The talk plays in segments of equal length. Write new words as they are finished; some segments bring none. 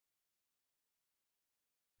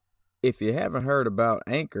If you haven't heard about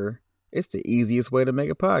Anchor, it's the easiest way to make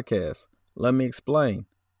a podcast. Let me explain.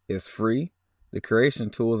 It's free. The creation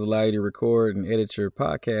tools allow you to record and edit your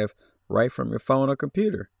podcast right from your phone or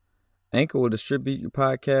computer. Anchor will distribute your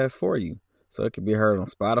podcast for you, so it can be heard on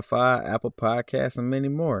Spotify, Apple Podcasts, and many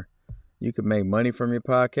more. You can make money from your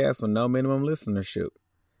podcast with no minimum listenership.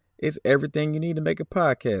 It's everything you need to make a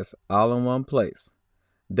podcast, all in one place.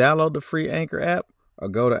 Download the free Anchor app or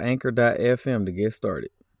go to anchor.fm to get started.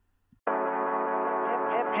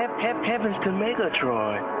 Heavens to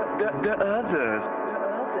Megatron, the others.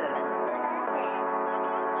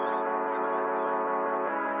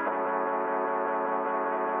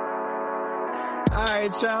 All right,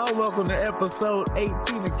 y'all. Welcome to episode 18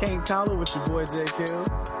 of Can't Call It with your boy J. Kill.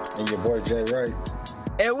 And your boy Jay Wright.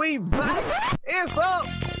 And we back. It's up.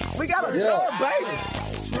 We got a dub, baby.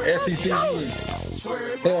 SEC win.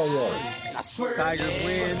 Hell yeah. Tigers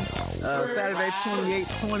win Saturday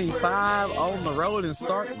 28-25 on the road in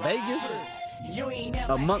Stark Vegas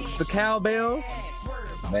amongst the Cowbells.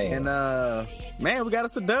 Man. And, man, we got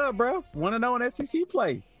us a dub, bro. 1-0 in SEC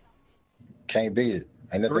play. Can't beat it.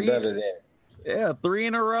 Ain't nothing better than it. Yeah, 3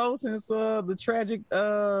 in a row since the tragic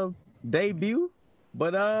debut.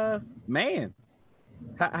 But, man,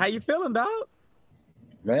 how you feeling, dog?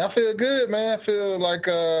 Man, I feel good, man. I feel like,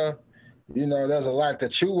 there's a lot to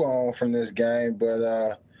chew on from this game,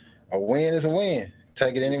 but a win is a win.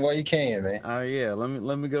 Take it any way you can, man. Oh, yeah.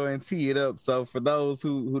 Let me go ahead and tee it up. So, for those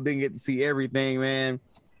who didn't get to see everything, man,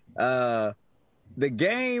 the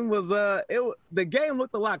game was the game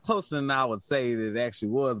looked a lot closer than I would say that it actually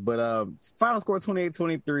was, but final score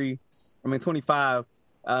 25.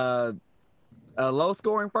 A low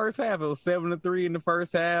scoring first half. It was 7-3 in the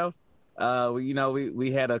first half.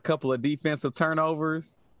 We had a couple of defensive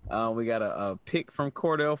turnovers. We got a pick from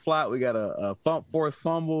Cordell Flott. We got a forced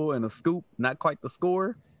fumble and a scoop, not quite the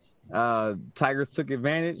score. Tigers took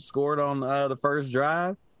advantage, scored on the first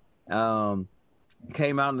drive.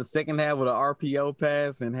 Came out in the second half with an RPO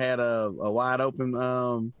pass and had a wide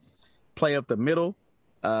open play up the middle.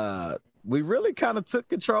 We really kind of took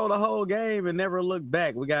control of the whole game and never looked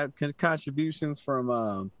back. We got contributions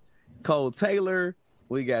from Cole Taylor.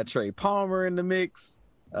 We got Trey Palmer in the mix.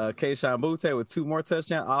 Kayshon Boutte with 2 more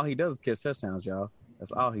touchdowns. All he does is catch touchdowns, y'all.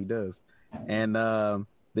 That's all he does. And the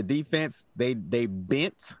defense, they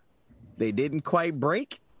bent. They didn't quite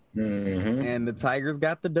break. Mm-hmm. And the Tigers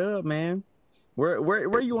got the dub, man.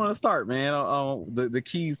 Where you want to start, man? On the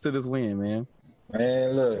keys to this win, man.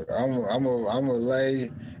 Man, look, I'm gonna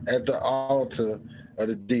lay at the altar of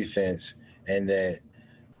the defense, and that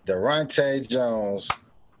Daronte Jones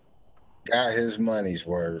got his money's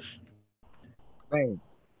worth. Man,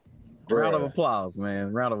 round of applause,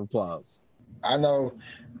 man. Round of applause. I know,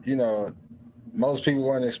 most people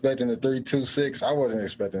weren't expecting the 3-2-6. I wasn't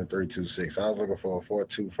expecting the 3-2-6. I was looking for a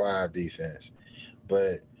 4-2-5 defense,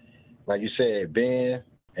 but like you said, bend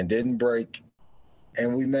and didn't break,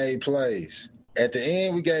 and we made plays. At the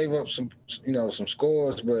end, we gave up some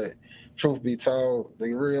scores, but truth be told,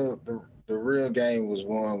 the real game was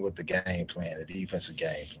won with the game plan, the defensive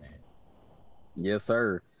game plan. Yes,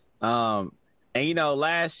 sir. And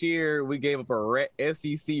last year we gave up a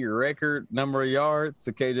SEC record number of yards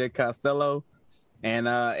to KJ Costello, and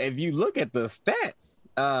if you look at the stats,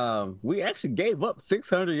 we actually gave up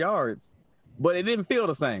 600 yards, but it didn't feel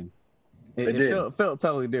the same. It felt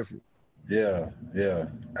totally different. Yeah.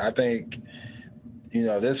 I think,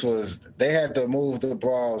 they had to move the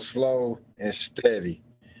ball slow and steady,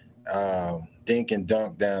 dink and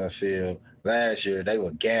dunk down the field. Last year, they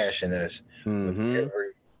were gashing us with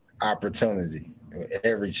every opportunity,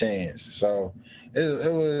 every chance. So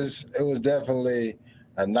it was definitely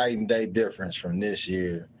a night and day difference from this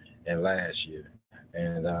year and last year.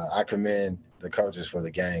 And I commend the coaches for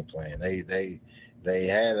the game plan. They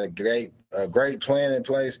had a great plan in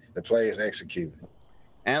place. The play is executed.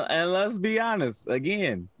 And let's be honest,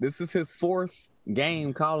 again, this is his 4th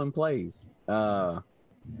game calling plays.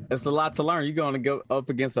 It's a lot to learn. You're going to go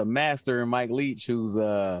up against a master in Mike Leach, who's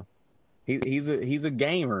he's a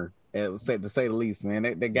gamer, to say the least,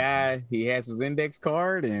 man. The guy, he has his index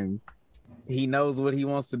card and he knows what he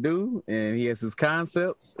wants to do, and he has his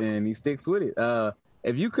concepts and he sticks with it.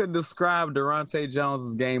 If you could describe Daronte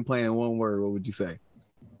Jones's game plan in one word, what would you say?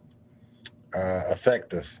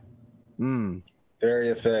 Effective. Very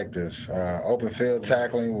effective. Open field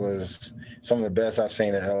tackling was some of the best I've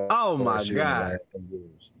seen at LSU. Oh my God.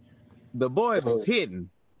 The boys was hitting.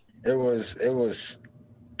 It was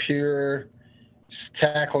pure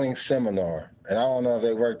tackling seminar. And I don't know if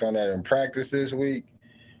they worked on that in practice this week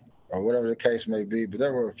or whatever the case may be, but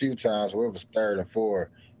there were a few times where it was 3rd and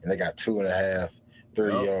 4 and they got 2.5,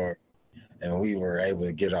 3 yards. and we were able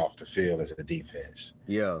to get off the field as a defense.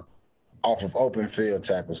 Yeah. Off of open field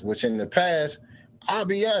tackles, which in the past, I'll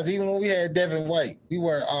be honest, even when we had Devin White, we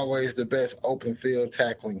weren't always the best open field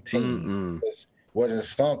tackling team. It wasn't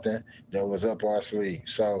something that was up our sleeve.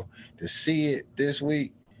 So to see it this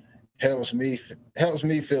week helps me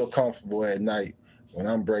feel comfortable at night when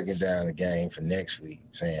I'm breaking down the game for next week,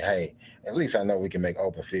 saying, hey, at least I know we can make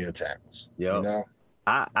open field tackles. Yeah. You know?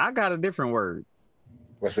 I got a different word.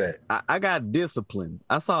 What's that? I got discipline.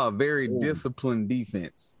 I saw a very disciplined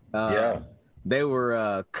defense. They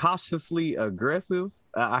were cautiously aggressive.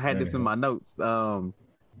 I had this in my notes. A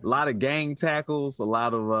lot of gang tackles, a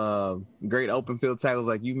lot of great open field tackles,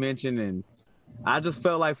 like you mentioned. And I just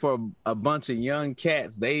felt like for a bunch of young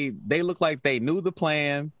cats, they looked like they knew the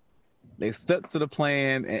plan. They stuck to the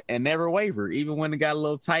plan and never wavered, even when it got a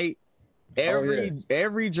little tight.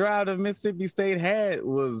 Every drive that Mississippi State had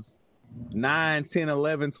was 9, 10,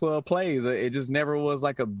 11, 12 plays. It just never was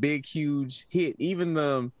like a big, huge hit. Even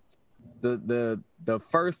the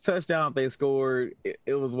first touchdown they scored,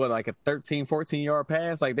 it was like a 13, 14-yard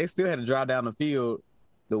pass. Like, they still had to drive down the field.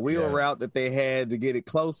 The wheel route that they had to get it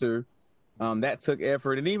closer, that took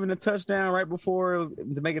effort. And even the touchdown right before it was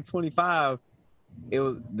to make it 25, it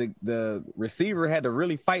was the receiver had to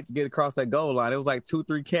really fight to get across that goal line. It was like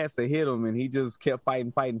 2-3 cats that hit him, and he just kept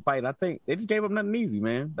fighting. I think they just gave up nothing easy,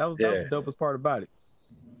 man. That was the dopest part about it.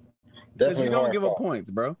 Because you don't give up points,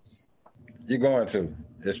 bro. You're going to,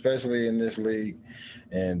 especially in this league,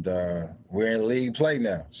 and we're in league play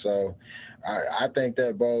now. So I think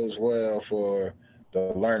that bodes well for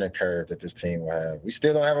the learning curve that this team will have. We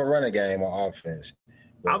still don't have a running game on offense.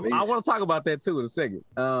 I want to talk about that too in a second.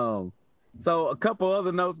 So a couple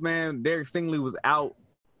other notes, man. Derek Stingley was out.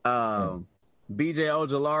 BJ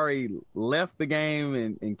Ojolari left the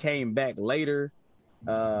game and came back later.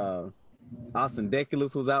 Austin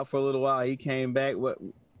Deculus was out for a little while. He came back.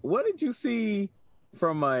 What did you see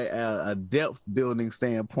from a depth building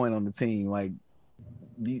standpoint on the team? Like,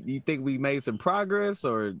 do you think we made some progress,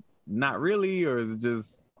 or not really, or is it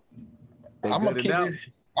just I'm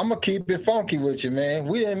gonna keep it funky with you, man.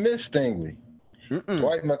 We didn't miss Stingley.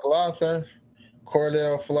 Dwight McLaughlin,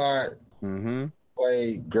 Cordell Flott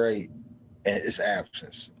played great in his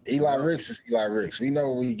absence. Eli Ricks is Eli Ricks. We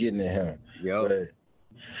know we getting at him. But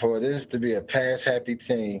for this to be a pass-happy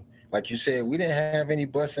team, like you said, we didn't have any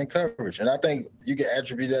busting coverage. And I think you can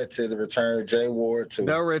attribute that to the return of Jay Ward, too.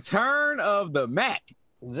 The return of the Mac.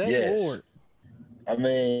 Jay Ward. I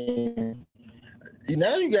mean,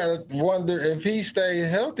 now you got to wonder, if he stays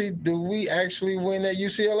healthy, do we actually win that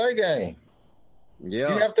UCLA game?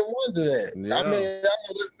 Yeah. You have to wonder that. Yeah. I mean,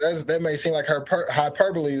 I know that may seem like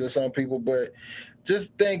hyperbole to some people, but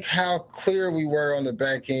just think how clear we were on the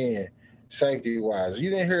back end, safety-wise.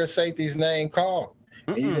 You didn't hear a safety's name called.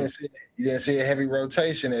 And you didn't see a heavy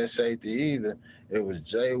rotation at safety either. It was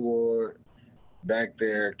Jay Ward back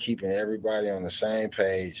there keeping everybody on the same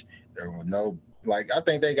page. There were no, I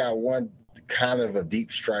think they got one kind of a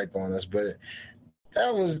deep strike on us, but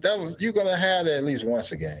that was you're gonna have that at least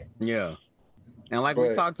once a game. Yeah. And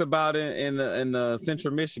we talked about it in the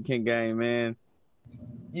Central Michigan game, man,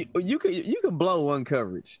 you could blow one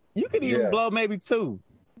coverage. You could even blow maybe two.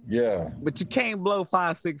 Yeah. But you can't blow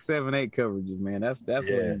 5, 6, 7, 8 coverages, man. That's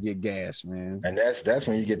when you get gashed, man. And that's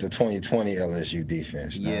when you get the 2020 LSU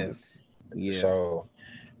defense. Yes. So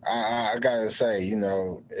I gotta say,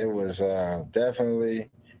 it was definitely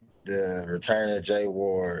the return of Jay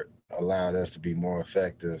Ward allowed us to be more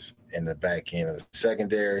effective in the back end of the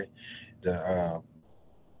secondary. The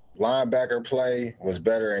linebacker play was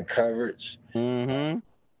better in coverage. The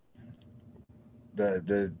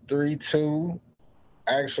 3-2.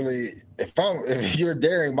 Actually, if you're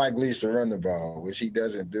daring Mike Leach to run the ball, which he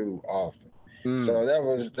doesn't do often, so that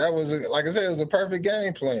was like I said, it was a perfect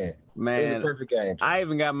game plan. Man, it was a perfect game plan. I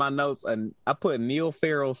even got my notes, and I put Neil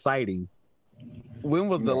Farrell sighting. When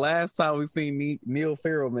was the last time we seen Neil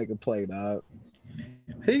Farrell make a play, dog?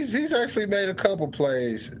 He's actually made a couple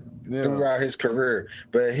plays throughout his career,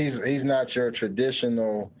 but he's not your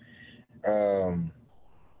traditional,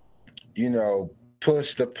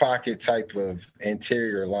 push the pocket type of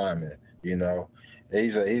interior lineman.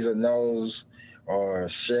 He's a nose or a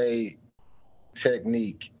shade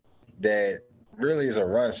technique that really is a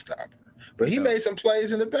run stopper. But he made some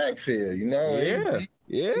plays in the backfield. He's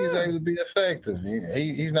able to be effective.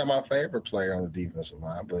 He's not my favorite player on the defensive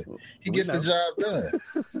line, but he gets the job done.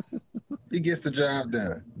 Gets the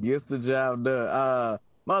job done.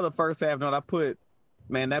 My other first half note, I put,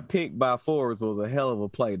 man, that pick by Forbes was a hell of a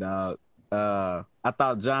play, dog. I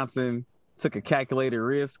thought Johnson took a calculated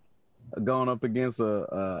risk going up against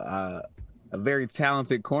a a very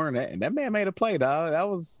talented corner. And that man made a play, dog. That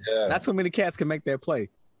was not too many cats can make that play.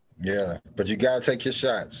 Yeah, but you got to take your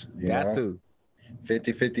shots. Got to.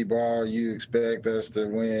 50-50 ball, you expect us to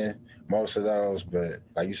win most of those. But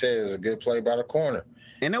like you said, it was a good play by the corner.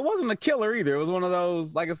 And it wasn't a killer either. It was one of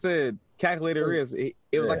those, like I said, calculated risk.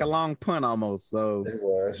 It was like a long punt almost. So it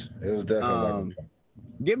was. It was definitely like a punt.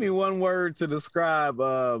 Give me one word to describe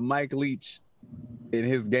Mike Leach in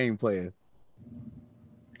his game plan.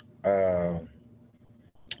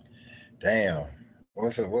 Damn.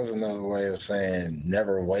 What's another way of saying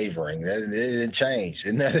never wavering? It didn't change.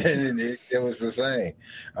 It was the same.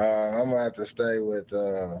 I'm gonna have to stay with.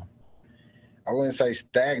 I wouldn't say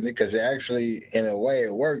stagnant because it actually, in a way,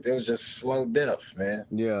 it worked. It was just slow death, man.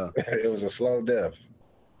 Yeah, it was a slow death.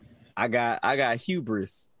 I got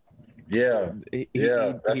hubris. Yeah,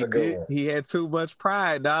 that's a good one. He had too much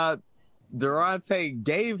pride, dog. Durante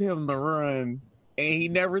gave him the run, and he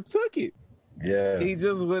never took it. Yeah, he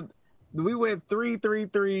just would. We went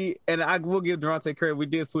 3-3-3, and I will give Durante credit. We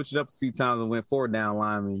did switch it up a few times and went 4 down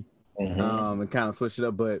linemen, and kind of switched it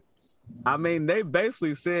up. But I mean, they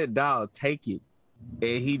basically said, "Dog, take it,"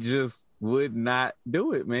 and he just would not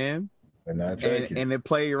do it, man. And it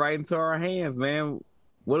played right into our hands, man.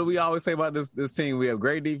 What do we always say about this team? We have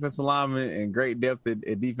great defensive linemen and great depth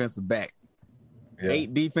at defensive back. Yeah.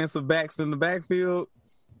 8 defensive backs in the backfield.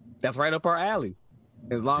 That's right up our alley,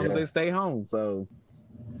 as long as they stay home. So.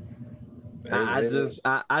 I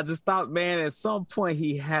just thought, man, at some point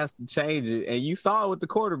he has to change it. And you saw it with the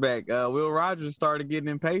quarterback. Will Rogers started getting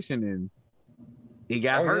impatient and he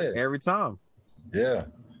got hurt every time. Yeah.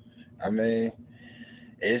 I mean,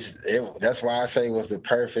 that's why I say it was the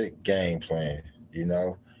perfect game plan. You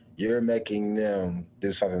know, you're making them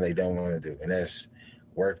do something they don't want to do, and that's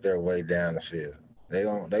work their way down the field. They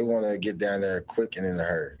want to get down there quick and in a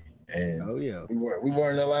hurry. And we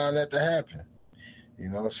weren't allowing that to happen. You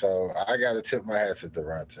know, so I got to tip my hat to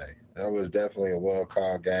Durante. That was definitely a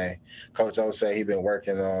well-called game. Coach O said he'd been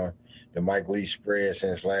working on the Mike Leach spread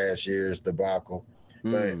since last year's debacle.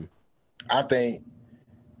 But I think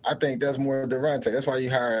that's more Durante. That's why you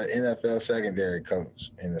hire an NFL secondary coach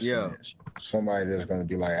in the sense. Somebody that's going to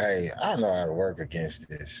be like, hey, I know how to work against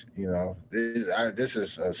this. You know, this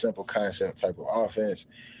is a simple concept type of offense,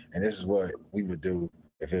 and this is what we would do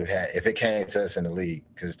if it came to us in the league.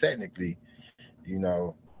 Because technically, you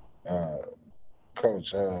know,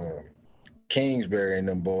 Coach Kingsbury and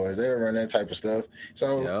them boys, they run that type of stuff.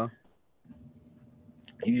 So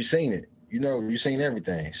you've seen it. You know, you've seen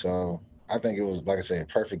everything. So I think it was, like I said, a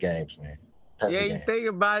perfect game plan. You think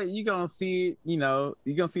about it, you're going to see it, you know,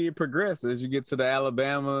 you're going to see it progress as you get to the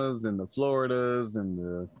Alabamas and the Floridas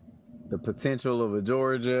and the potential of a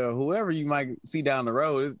Georgia, whoever you might see down the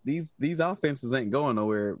road. These offenses ain't going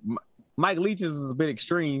nowhere. Mike Leach's is a bit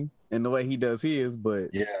extreme in the way he does his,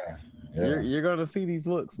 but you're gonna see these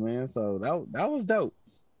looks, man. So that was dope.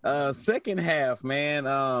 Second half, man.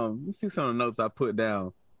 Let me see some of the notes I put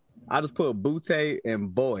down. I just put Butte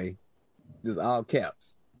and Boy, just all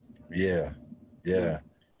caps. Yeah.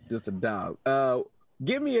 Just a dog.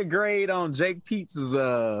 Give me a grade on Jake Peetz's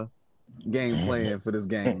game plan for this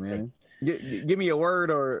game, man. Give me a word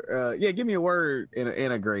give me a word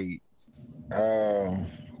in a grade. Damn,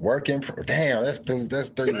 that's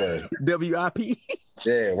 3 words. WIP.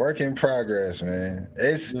 Yeah, work in progress, man.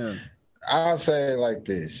 I'll say it like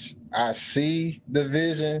this. I see the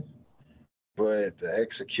vision, but the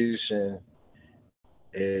execution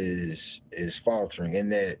is faltering in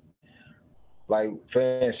that, like, for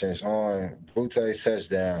instance, on Butte's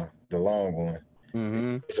touchdown, the long one,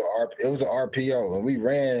 it was an RPO, and we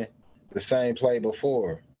ran the same play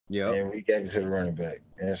before. Yeah. And we gave it to the running back.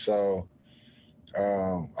 And so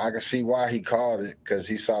I can see why he called it, because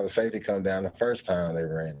he saw the safety come down the first time they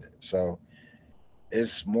ran it. So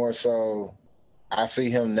it's more so I see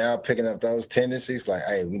him now picking up those tendencies, like,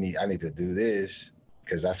 hey, I need to do this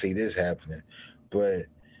because I see this happening. But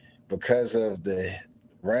because of the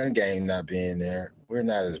run game not being there, we're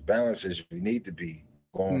not as balanced as we need to be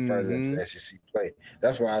going further into SEC play.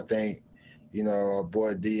 That's why I think, you know, our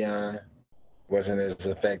boy Dion wasn't as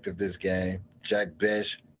effective this game. Jack Bech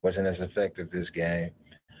wasn't as effective this game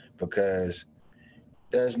because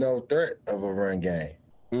there's no threat of a run game.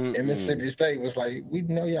 And Mississippi State was like, we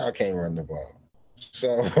know y'all can't run the ball.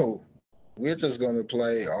 So we're just going to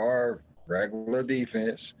play our regular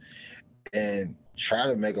defense and try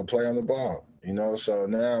to make a play on the ball, you know? So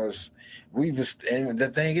now and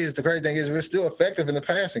the great thing is we're still effective in the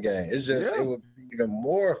passing game. It's just, it would be even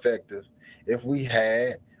more effective if we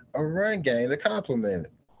had a run game to complement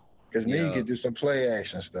it. Because then you can do some play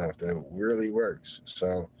action stuff that really works.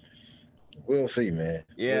 So we'll see, man.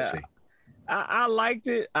 Yeah. We'll see. I liked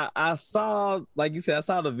it. I saw, like you said, I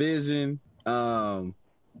saw the vision.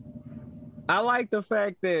 I like the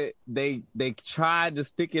fact that they tried to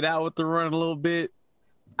stick it out with the run a little bit.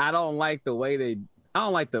 I don't like the way I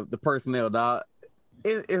don't like the personnel, dog.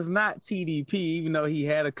 It's not TDP, even though he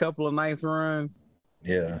had a couple of nice runs.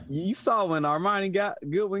 Yeah. You saw when Armani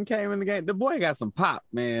Goodwin came in the game, the boy got some pop,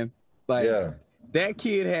 man. Like, that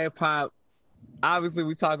kid had pop. Obviously,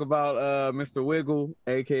 we talk about Mr. Wiggle,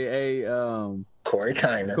 aka Corey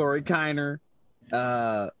Kiner.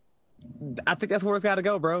 I think that's where it's got to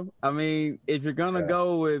go, bro. I mean, if you're gonna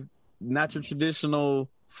go with not your traditional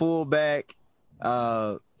fullback,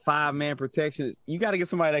 5-man protection, you got to get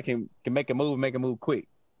somebody that can make a move quick.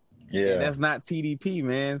 Yeah, and that's not TDP,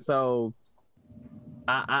 man. So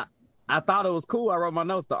I thought it was cool. I wrote my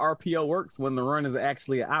notes. The RPO works when the run is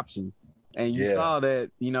actually an option, and you saw that.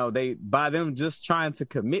 You know, they by them just trying to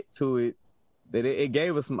commit to it, that it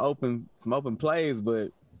gave us some open plays, but.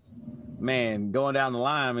 Man, going down the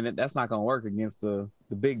line, I mean, that's not going to work against the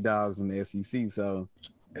big dogs in the SEC. So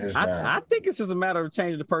I think it's just a matter of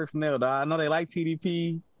changing the personnel, dog. I know they like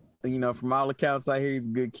TDP. You know, from all accounts, I hear he's a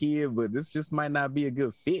good kid, but this just might not be a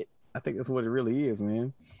good fit. I think that's what it really is,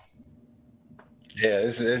 man. Yeah,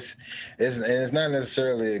 it's not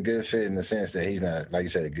necessarily a good fit in the sense that he's not, like you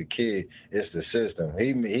said, a good kid. It's the system.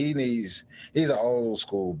 He's an old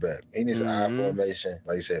school back. He needs an I formation,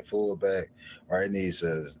 like you said, fullback, or it needs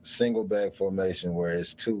a single back formation where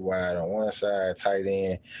it's too wide on one side, tight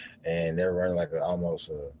end, and they're running like almost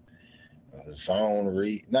a zone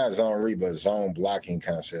read, not zone read, but zone blocking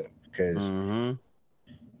concept. Because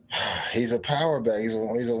he's a power back. He's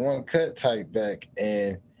a one cut type back,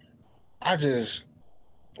 and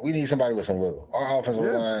we need somebody with some wiggle. Our offensive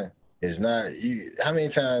line is not. How many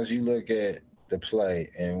times you look at the play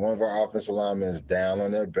and one of our offensive linemen is down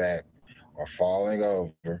on their back or falling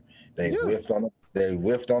over? They whiffed on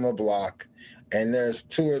the block, and there's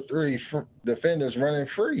 2 or 3 defenders running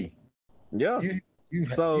free. Yeah.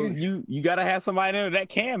 You got to have somebody in there that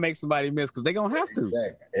can make somebody miss because they're gonna have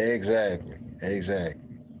to. Exactly.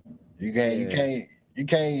 You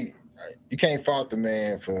can't fault the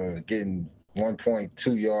man for getting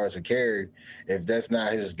 1.2 yards a carry if that's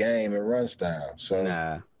not his game and run style. So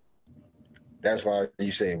that's why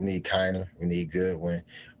you say we need Kiner, we need Goodwin.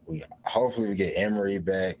 Hopefully we get Emery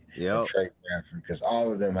back and Trey Bradford, because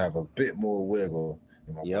all of them have a bit more wiggle.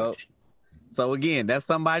 So again, that's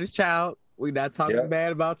somebody's child. We're not talking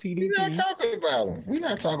bad about TDP. We're not talking about him. We're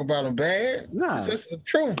not talking about him bad. Nah. It's just the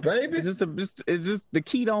truth, baby. It's just the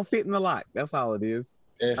key don't fit in the lock. That's all it is.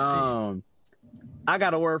 I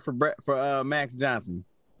got a word for Max Johnson.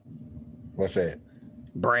 What's that?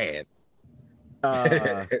 Brad.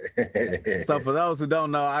 So for those who don't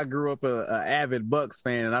know, I grew up a avid Bucks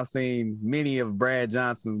fan, and I've seen many of Brad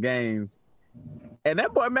Johnson's games. And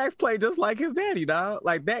that boy Max played just like his daddy, dog.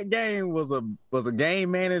 Like, that game was a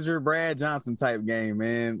game manager Brad Johnson type game,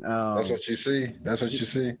 man. That's what you see.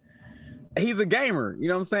 He's a gamer. You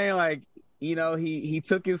know what I'm saying? Like, you know, he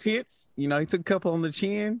took his hits. You know, he took a couple on the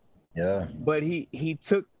chin. Yeah. But he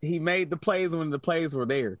made the plays when the plays were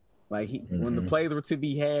there. Like, when the plays were to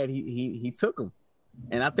be had, he took them.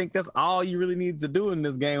 And I think that's all you really need to do in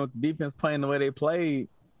this game with the defense playing the way they played.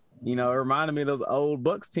 You know, it reminded me of those old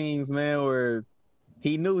Bucks teams, man, where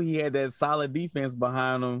he knew he had that solid defense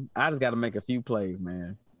behind him. I just got to make a few plays,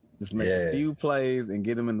 man. Just make a few plays and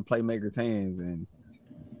get them in the playmaker's hands. And,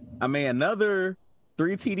 I mean, another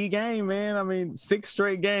 3 TD game, man. I mean, 6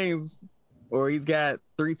 straight games where he's got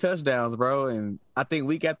 3 touchdowns, bro. And I think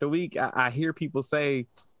week after week, I hear people say,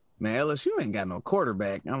 man, LSU ain't got no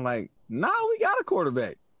quarterback. I'm like, nah, we got a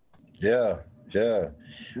quarterback. Yeah. I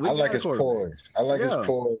like his poise. His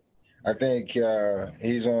poise. I think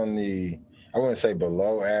he's on the, I wouldn't say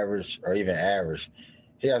below average or even average.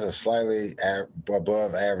 He has a slightly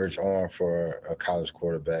above average arm for a college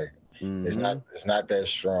quarterback. It's not that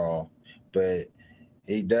strong, but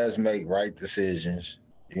he does make right decisions,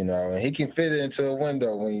 you know, and he can fit it into a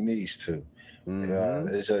window when he needs to. You know,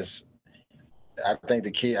 it's just, I think the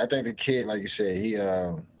kid, like you said, he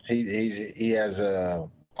has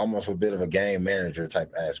almost a bit of a game manager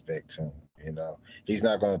type aspect to him. You know, he's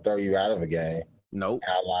not going to throw you out of a game. Nope.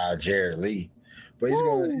 A la Jared Lee, but he's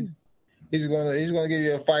going to give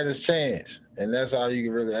you a fighter's chance, and that's all you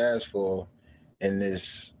can really ask for in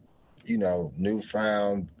this, you know,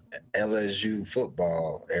 newfound LSU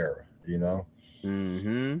football era. You know.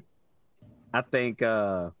 I think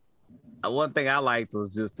one thing I liked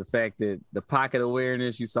was just the fact that the pocket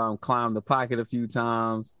awareness. You saw him climb the pocket a few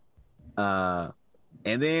times, and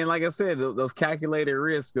then, like I said, those calculated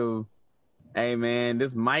risks of, hey man,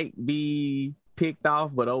 this might be picked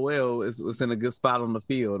off, but oh well, it's in a good spot on the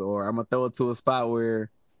field, or I'm gonna throw it to a spot where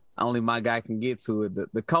only my guy can get to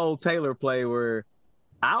it. The Cole Taylor play where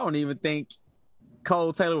I don't even think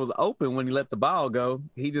Cole Taylor was open when he let the ball go.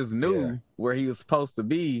 He just knew where he was supposed to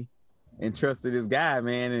be and trusted his guy,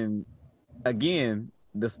 man. And again,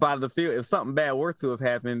 the spot of the field, if something bad were to have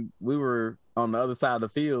happened, we were on the other side of the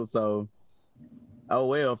field. So, oh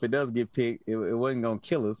well, if it does get picked, it wasn't going to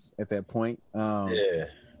kill us at that point.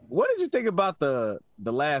 What did you think about the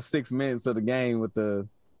last 6 minutes of the game with the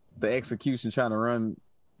execution trying to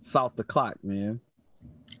salt the clock, man?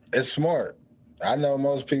 It's smart. I know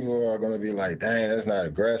most people are going to be like, dang, that's not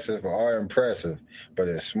aggressive or impressive, but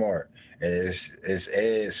it's smart. And it's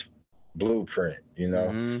Ed's blueprint, you know?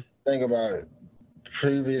 Mm-hmm. Think about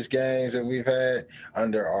previous games that we've had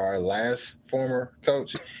under our last former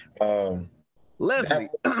coach. Leslie.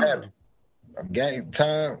 Game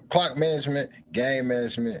time, clock management, game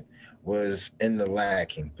management was in the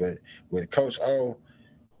lacking. But with Coach O,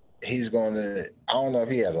 he's going to, I don't know if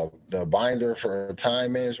he has the binder for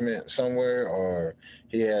time management somewhere, or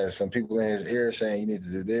he has some people in his ear saying you need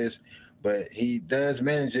to do this, but he does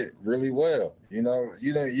manage it really well. You know,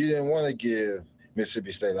 you didn't want to give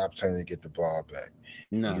Mississippi State the opportunity to get the ball back.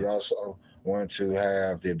 No. He also wanted to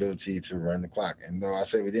have the ability to run the clock. And though I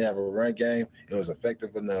say we didn't have a run game, it was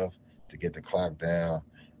effective enough to get the clock down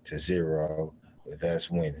to 0 with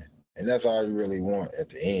us winning. And that's all you really want at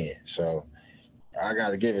the end. So I got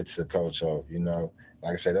to give it to Coach O. You know,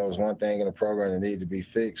 like I said, that was one thing in the program that needed to be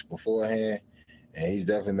fixed beforehand, and he's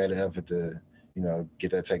definitely made an effort to, you know,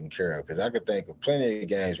 get that taken care of. Because I could think of plenty of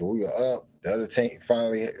games where we were up, the other team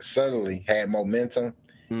finally suddenly had momentum,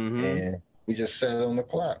 and we just sat on the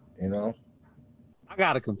clock. You know, I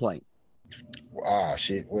got a complaint. Ah,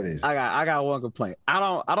 shit! What is it? I got one complaint. I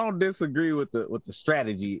don't disagree with the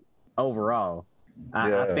strategy overall.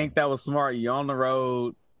 I think that was smart. You're on the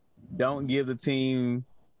road. Don't give the team,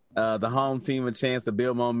 the home team, a chance to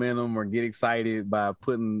build momentum or get excited by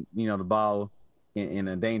putting, you know, the ball in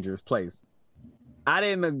a dangerous place. I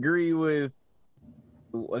didn't agree with,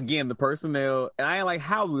 again, the personnel, and I ain't like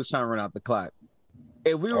how we was trying to run out the clock.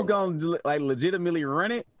 If we were going to like legitimately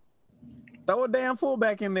run it, throw a damn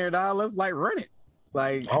fullback in there, dog. Let's like run it.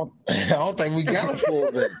 Like I don't think we got a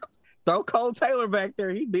fullback. Throw Cole Taylor back there.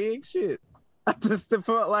 He big shit. I just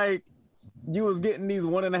felt like you was getting these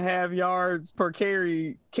 1.5 yards per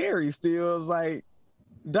carry still. It's like,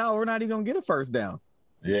 dog, we're not even gonna get a first down.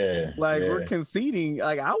 Yeah. Like we're conceding.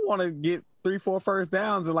 Like I want to get 3-4 first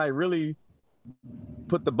downs and like really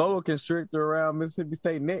put the boa constrictor around Mississippi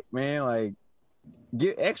State neck, man. Like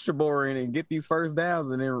get extra boring and get these first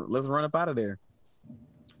downs and then let's run up out of there.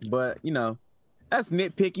 But you know, that's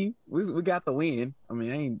nitpicky. We got the win. I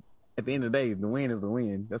mean, at the end of the day, the win is the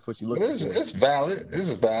win. That's what you look at. It's valid. It's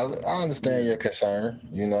valid. I understand your concern,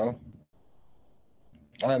 you know.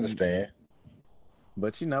 I understand.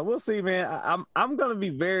 But, you know, we'll see, man. I'm going to be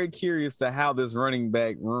very curious to how this running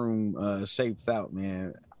back room shapes out,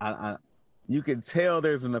 man. You can tell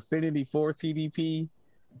there's an affinity for TDP.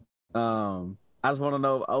 I just want to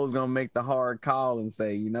know if I was going to make the hard call and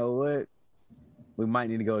say, you know what? We might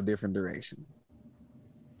need to go a different direction.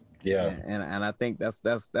 Yeah, and I think that's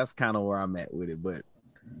kind of where I'm at with it. But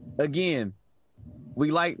again,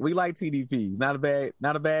 we like TDP. Not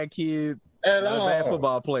a bad kid. Not a bad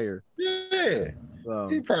football player. Yeah,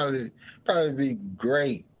 he probably be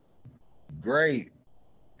great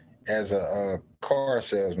as a car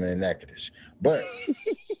salesman in Natchitoches. But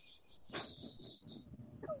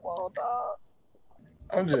come on, dog.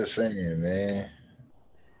 I'm just saying, man.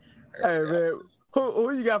 Hey, man,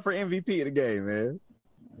 who you got for MVP of the game, man?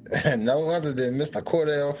 No other than Mr.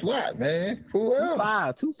 Cordell Flott, man. Who else?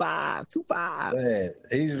 2.5. Man,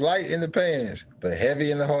 he's light in the pants, but heavy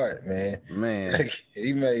in the heart, man. Man.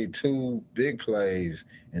 He made 2 big plays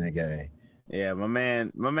in the game. Yeah, my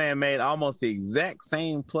man made almost the exact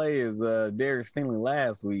same play as Derek Stingley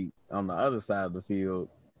last week on the other side of the field.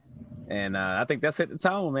 And I think that set the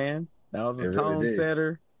tone, man. That was a tone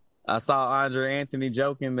setter. I saw Andre Anthony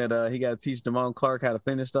joking that he got to teach Damone Clark how to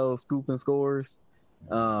finish those scooping scores.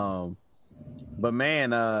 But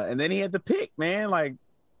man, and then he had the pick, man, like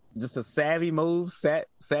just a savvy move, sat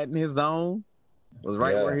in his zone, was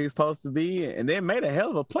right where he's supposed to be, and then made a hell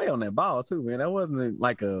of a play on that ball too, man. That wasn't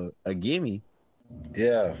like a gimme.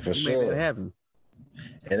 Yeah, for sure. Made that happen.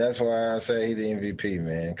 And that's why I say he's the MVP,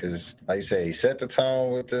 man, because like you say, he set the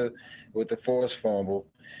tone with the forced fumble,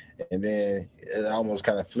 and then it almost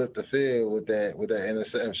kind of flipped the field with that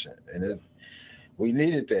interception, and we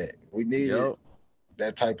needed that. We needed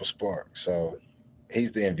that type of spark. So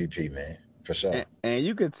he's the MVP, man, for sure. And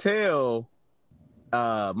you could tell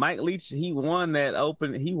Mike Leach, he won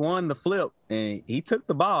the flip, and he took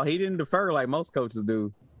the ball. He didn't defer like most coaches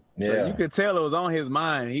do. Yeah. So you could tell it was on his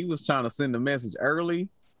mind. He was trying to send a message early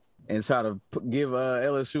and try to give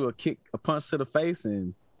LSU a punch to the face,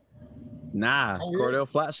 and Cordell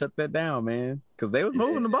Flott shut that down, man, because they was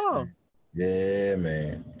moving the ball. Yeah,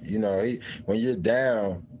 man. You know, when you're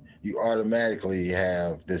down, you automatically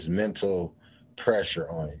have this mental pressure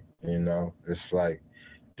on you. You know, it's like,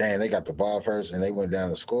 dang, they got the ball first and they went down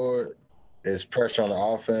and scored. It's pressure on the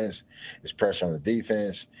offense. It's pressure on the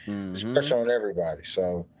defense. Mm-hmm. It's pressure on everybody.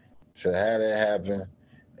 So to have that happen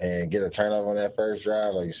and get a turnover on that first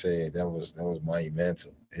drive, like you said, that was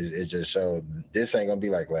monumental. It just showed this ain't gonna be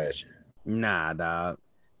like last year. Nah, dog.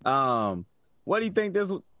 What do you think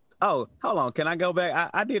this? Oh, hold on. Can I go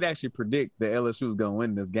back? I did actually predict that LSU was gonna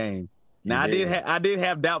win this game. Now I did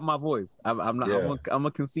have doubt in my voice. I'm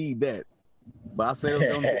gonna concede that. But I said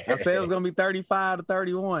it was gonna be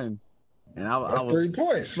 35-31, and I was 3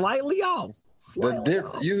 points, slightly off.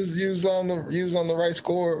 You was on the right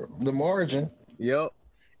score, the margin. Yep.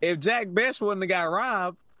 If Jack Bech wouldn't have got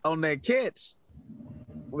robbed on that catch,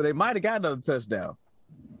 well, they might have got another touchdown.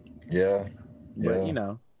 Yeah. But you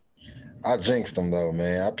know, I jinxed him though,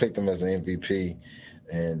 man. I picked him as an MVP,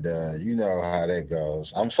 and you know how that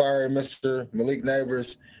goes. I'm sorry, Mr. Malik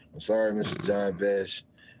Neighbors. I'm sorry, Mr. John Bech.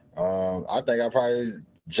 I think I probably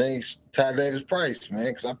jinxed Ty Davis Price, man,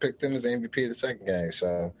 because I picked him as MVP of the second game.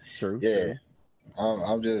 So true. Yeah. True.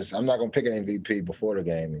 I'm not gonna pick an MVP before the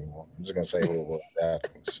game anymore. I'm just gonna say who it was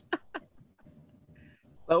afterwards.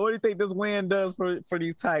 So what do you think this win does for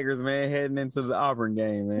these Tigers, man, heading into the Auburn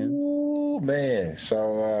game, man? Ooh, man.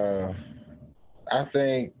 So I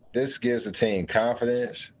think this gives the team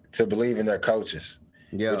confidence to believe in their coaches.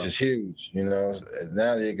 Yeah. Which is huge, you know.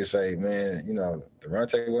 Now you can say, man, you know,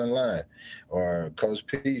 Durante wasn't lying, or Coach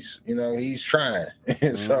Peace, you know, he's trying.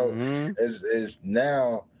 So it's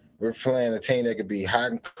now we're playing a team that could be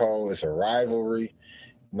hot and cold. It's a rivalry,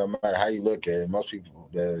 no matter how you look at it. Most people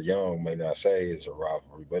that are young may not say it's a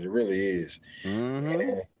rivalry, but it really is.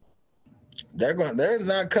 And they're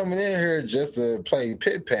not coming in here just to play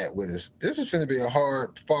pit pat with us. This is going to be a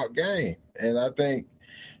hard fought game, and I think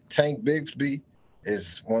Tank Bigsby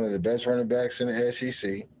is one of the best running backs in the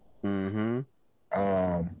SEC. We're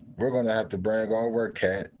going to have to bring our work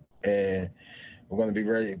cat, and we're going to be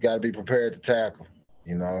ready. Got to be prepared to tackle,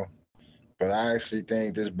 you know. But I actually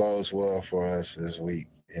think this bodes well for us this week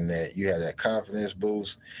in that you have that confidence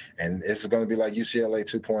boost, and it's going to be like UCLA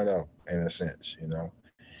 2.0 in a sense, you know,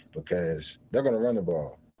 because they're going to run the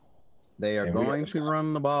ball. They are going to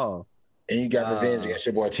run the ball. And you got revenge against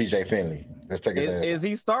your boy TJ Finley. Let's take his ass. Is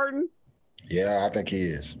he starting? Yeah, I think he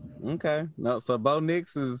is. Okay. No, so Bo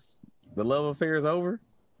Nix the love affair is over?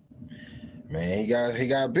 Man, he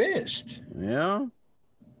got benched. Yeah.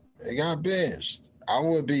 He got benched. I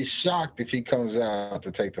would be shocked if he comes out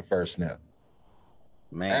to take the first snap.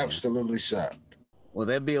 Man. Absolutely shocked. Will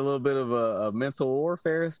that be a little bit of a mental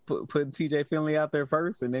warfare, putting TJ Finley out there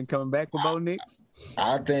first and then coming back with Bo Nix?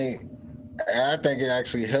 I think it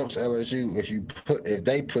actually helps LSU if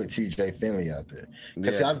they put TJ Finley out there.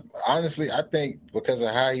 Because honestly, I think because of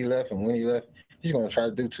how he left and when he left, he's going to try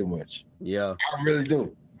to do too much. Yeah. I really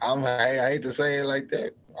do. I hate to say it like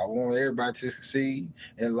that. I want everybody to succeed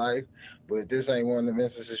in life, but this ain't one of the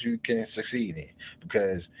instances you can succeed in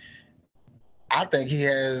because I think he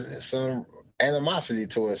has some animosity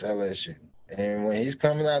towards LSU. And when he's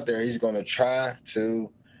coming out there, he's going to try to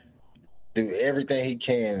do everything he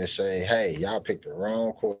can to say, hey, y'all picked the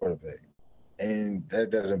wrong quarterback. And that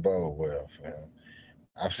doesn't bode well for him.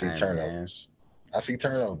 I see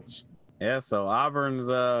turnovers. Yeah, so Auburn's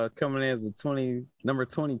coming in as number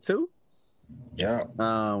 22.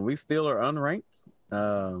 Yeah. We still are unranked.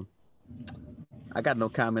 I got no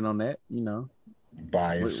comment on that, you know.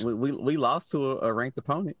 Bias. We lost to a ranked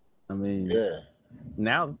opponent. I mean,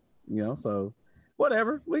 now, you know, so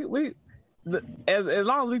whatever. As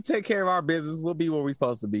long as we take care of our business, we'll be where we're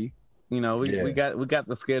supposed to be. You know, we got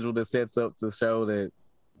the schedule that sets up to show that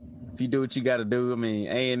if you do what you got to do. I mean,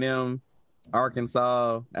 A&M,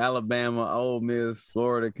 Arkansas, Alabama, Ole Miss,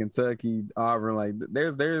 Florida, Kentucky, Auburn. Like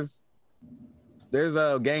there's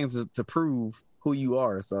games to prove who you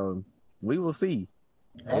are. So we will see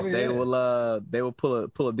if they will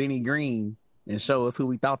pull a Denny Green and show us who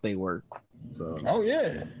we thought they were. So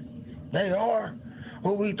they are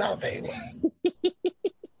who we thought they were.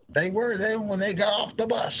 They were them when they got off the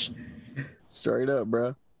bus. Straight up,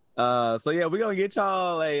 bro. So yeah, we're gonna get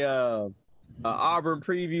y'all a Auburn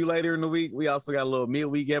preview later in the week. We also got a little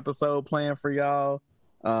midweek episode planned for y'all.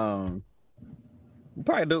 We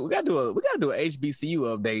gotta do a HBCU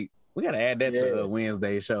update We gotta add that to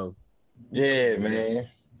Wednesday show. Yeah, man.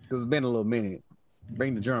 Because it's been a little minute.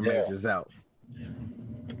 Bring the drum majors out.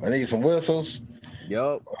 I need some whistles.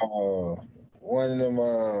 Yup. One of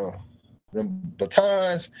them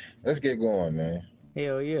batons. Let's get going, man.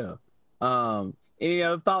 Hell yeah. Any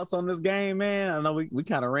other thoughts on this game, man? I know we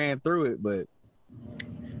kind of ran through it, but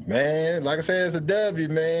man, like I said, it's a W,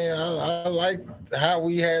 man. I like how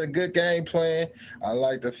we had a good game plan. I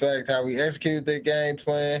like the fact how we executed that game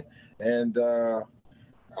plan, and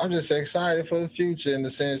I'm just excited for the future in the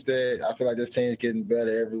sense that I feel like this team's getting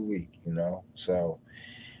better every week, you know. So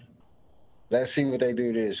let's see what they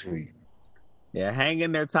do this week. Yeah, hang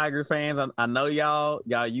in there, Tiger fans. I know y'all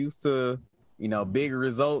used to, big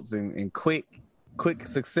results and quick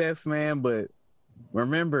success, man. But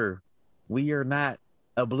remember, we are not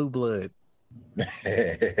a blue blood.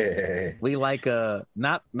 We like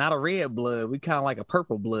not a red blood. We kind of like a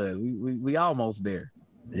purple blood. We almost there.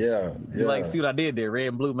 Yeah. You like, see what I did there? Red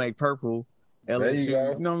and blue make purple. LSU, there you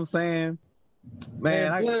go. You know what I'm saying?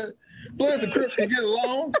 Man, Bloods and Crips can get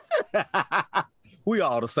along. We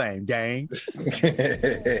all the same, gang.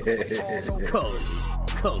 Colors.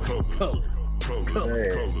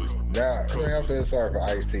 Now, I feel sorry for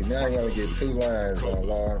Ice-T. Now you only get 2 lines on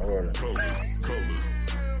Law and Order.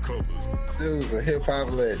 Dude's a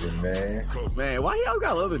hip-hop legend, man. Man, why y'all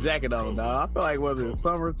got a leather jacket on, dog? I feel like whether it's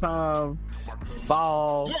summertime,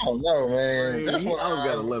 fall. I don't know, man. That's what I always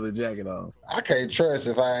got a leather jacket on. I can't trust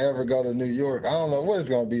if I ever go to New York. I don't know what it's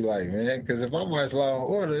going to be like, man. Because if I watch Law and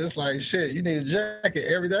Order, it's like, shit, you need a jacket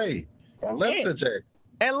every day. A leather jacket.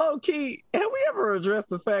 And low-key, have we ever addressed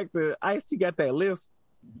the fact that Ice-T got that lisp?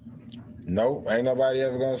 Nope, ain't nobody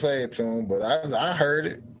ever gonna say it to him, but I heard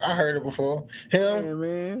it. I heard it before. Him, yeah,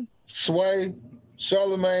 man. Sway,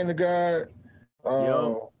 Charlamagne the God.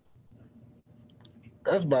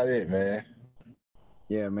 That's about it, man.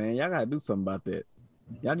 Yeah, man. Y'all gotta do something about that.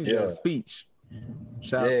 Y'all need to have a speech.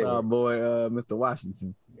 Shout out to our boy, Mr.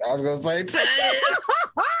 Washington. I was gonna say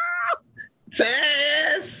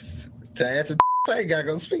Taz ain't got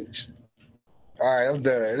no speech. All right, I'm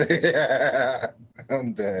done.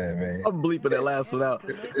 I'm done, man. I'm bleeping that last one out.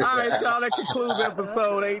 All right, y'all. That concludes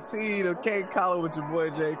episode 18 of Can't Call It with your boy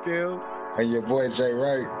J. Kill. And your boy Jay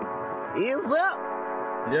Wright. Is up.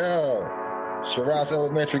 Yo. Shiraz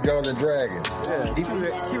Elementary Golden Dragons. Yeah, cue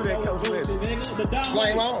that coach with it.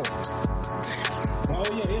 Flame on. Oh,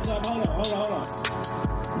 yeah, it's up. Hold on.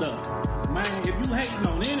 Look, man, if you hating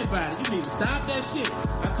on anybody, you need to stop that shit.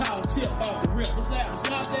 I call Tip off the rip. What's that?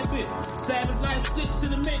 Stop that bitch. Savage Life 6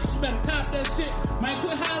 in the mix. You better cop that shit. Man,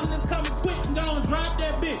 quit hollering. It's coming quick and go and drop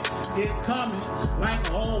that bitch. It's coming like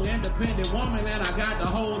an old independent woman, and I got the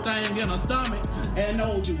whole thing in her stomach. And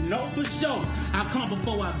know you know for sure, I come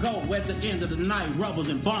before I go. At the end of the night, rubbers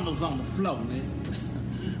and bundles on the floor, man.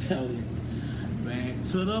 Hell yeah. Back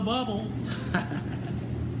to the bubbles.